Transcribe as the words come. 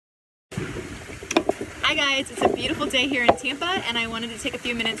Hi guys, it's a beautiful day here in Tampa and I wanted to take a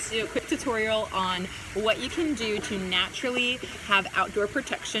few minutes to do a quick tutorial on what you can do to naturally have outdoor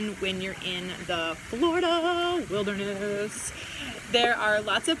protection when you're in the Florida wilderness. There are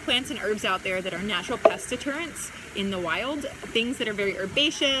lots of plants and herbs out there that are natural pest deterrents in the wild. Things that are very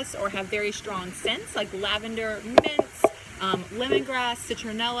herbaceous or have very strong scents like lavender, mints, lemongrass,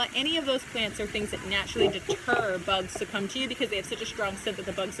 citronella. Any of those plants are things that naturally deter bugs to come to you because they have such a strong scent that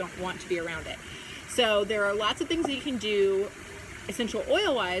the bugs don't want to be around it. So there are lots of things that you can do essential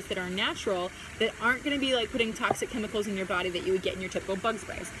oil wise that are natural that aren't going to be like putting toxic chemicals in your body that you would get in your typical bug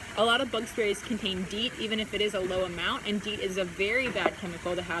sprays. A lot of bug sprays contain DEET even if it is a low amount, and DEET is a very bad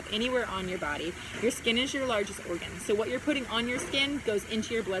chemical to have anywhere on your body. Your skin is your largest organ, so what you're putting on your skin goes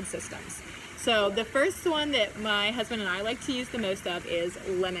into your blood systems. So the first one that my husband and I like to use the most of is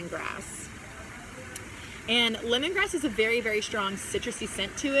lemongrass. And lemongrass has a very, very strong citrusy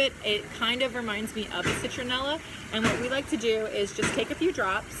scent to it. It kind of reminds me of a citronella. And what we like to do is just take a few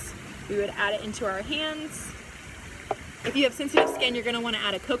drops. We would add it into our hands. If you have sensitive skin, you're going to want to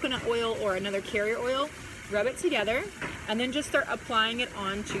add a coconut oil or another carrier oil. Rub it together and then just start applying it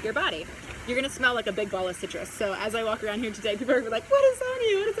onto your body. You're going to smell like a big ball of citrus. So as I walk around here today, people are like, what is on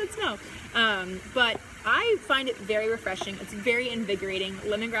you? What does that smell? But I find it very refreshing. It's very invigorating.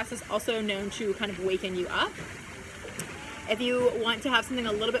 Lemongrass is also known to kind of waken you up. If you want to have something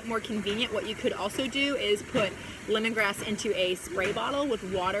a little bit more convenient, what you could also do is put lemongrass into a spray bottle with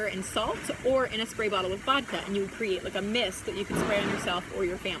water and salt, or in a spray bottle with vodka, and you would create like a mist that you can spray on yourself or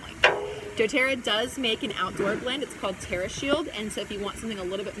your family. dōTERRA does make an outdoor blend. It's called Terra Shield, and so if you want something a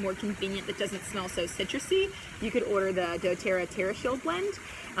little bit more convenient that doesn't smell so citrusy, you could order the dōTERRA Terra Shield blend.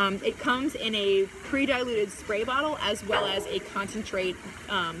 It comes in a pre-diluted spray bottle as well as a concentrate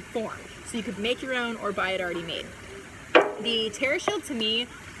form, so you could make your own or buy it already made. The Terra Shield to me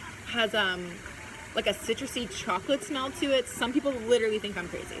has like a citrusy chocolate smell to it. Some people literally think I'm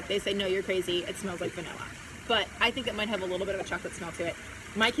crazy. They say, no, you're crazy, it smells like vanilla. But I think it might have a little bit of a chocolate smell to it.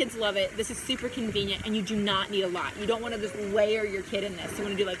 My kids love it. This is super convenient, and you do not need a lot. You don't want to just layer your kid in this. You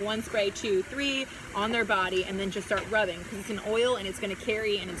want to do like one spray, 2, 3 on their body, and then just start rubbing because it's an oil and it's going to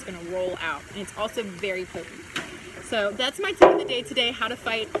carry and it's going to roll out. And it's also very potent. So that's my tip of the day today, how to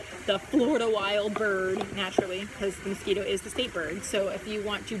fight the Florida wild bird naturally, because the mosquito is the state bird. So if you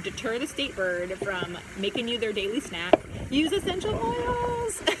want to deter the state bird from making you their daily snack, use essential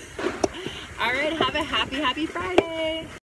oils. All right, have a happy Friday.